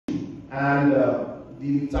and the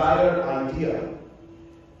entire idea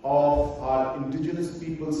of our indigenous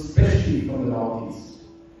people, especially from the Northeast.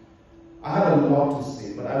 I have a lot to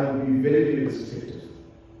say, but I will be very, very restrictive.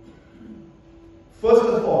 First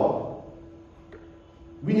of all,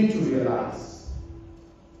 we need to realize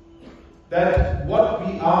that what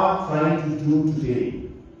we are trying to do today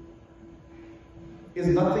is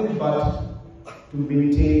nothing but to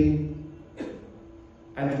maintain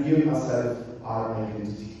and to give ourselves our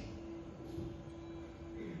identity.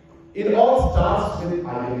 It all starts with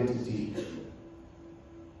identity.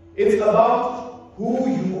 It's about who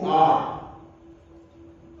you are,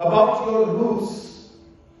 about your roots,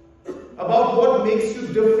 about what makes you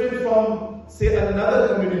different from, say,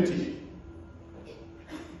 another community.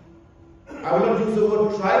 I will not use the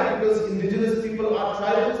word tribe because indigenous people are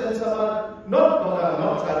tribals and some are not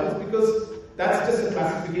tribals, because that's just a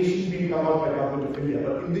classification being come out by Government of India.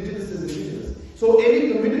 But indigenous is indigenous. So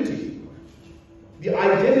any community, the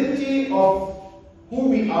identity of who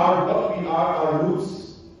we are, what we are, our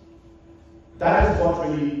roots, that is what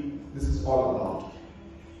really this is all about.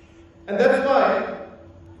 And that's why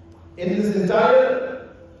in this entire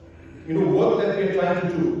work that we are trying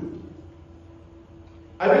to do,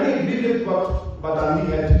 I really agree with what Badandi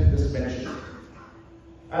had just mentioned.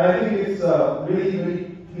 And I think it's really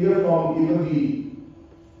very clear from even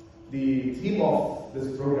the theme of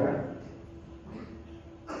this program.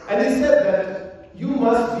 And he said that you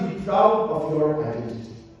must be proud of your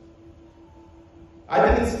identity.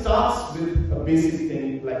 I think it starts with a basic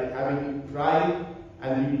thing like having pride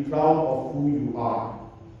and being proud of who you are.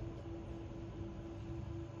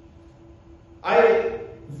 I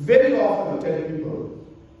very often tell people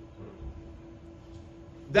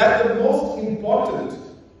that the most important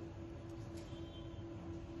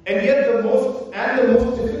and yet the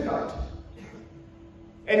most difficult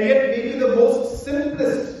and yet maybe the most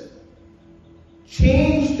simplest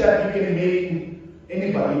change that you can make in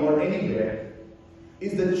anybody or anywhere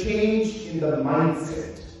is the change in the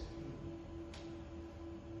mindset.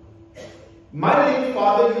 My late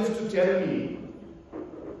father used to tell me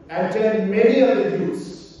and tell many other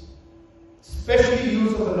youths, especially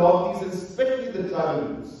youths of the Northeast and especially the tribal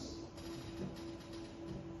youths.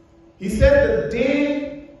 He said the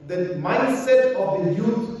day the mindset of the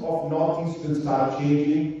youth of Northeast will start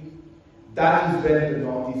changing, that is when the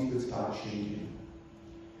Northeast will start changing.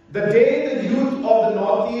 The day the youth of the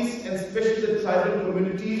Northeast and especially the tribal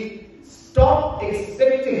community stop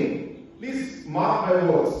expecting, please mark my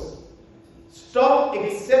words, stop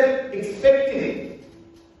expecting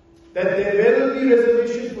that there will be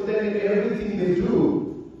reservation for them in everything they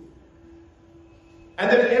do,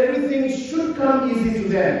 and that everything should come easy to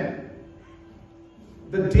them.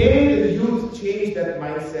 The day the youth change that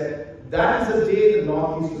mindset, that is the day the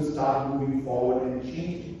Northeast will start moving forward and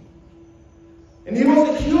changing. And he was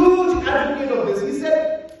a huge advocate of this.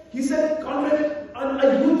 He said, Conrad,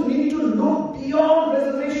 a youth need to look beyond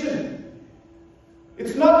reservation.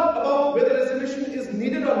 It's not about whether reservation is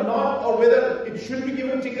needed or not, or whether it should be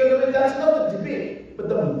given ticket limit. That's not the debate. But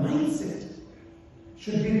the mindset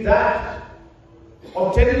should be that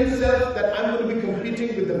of telling yourself that I'm going to be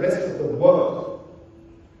competing with the rest of the world.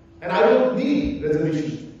 And I don't need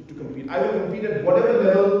reservation to compete. I will compete at whatever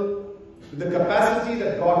level with the capacity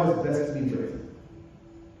that God has blessed me with.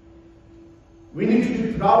 We need to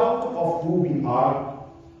be proud of who we are.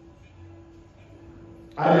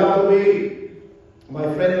 I love the way my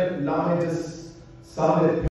friend Lam just summed it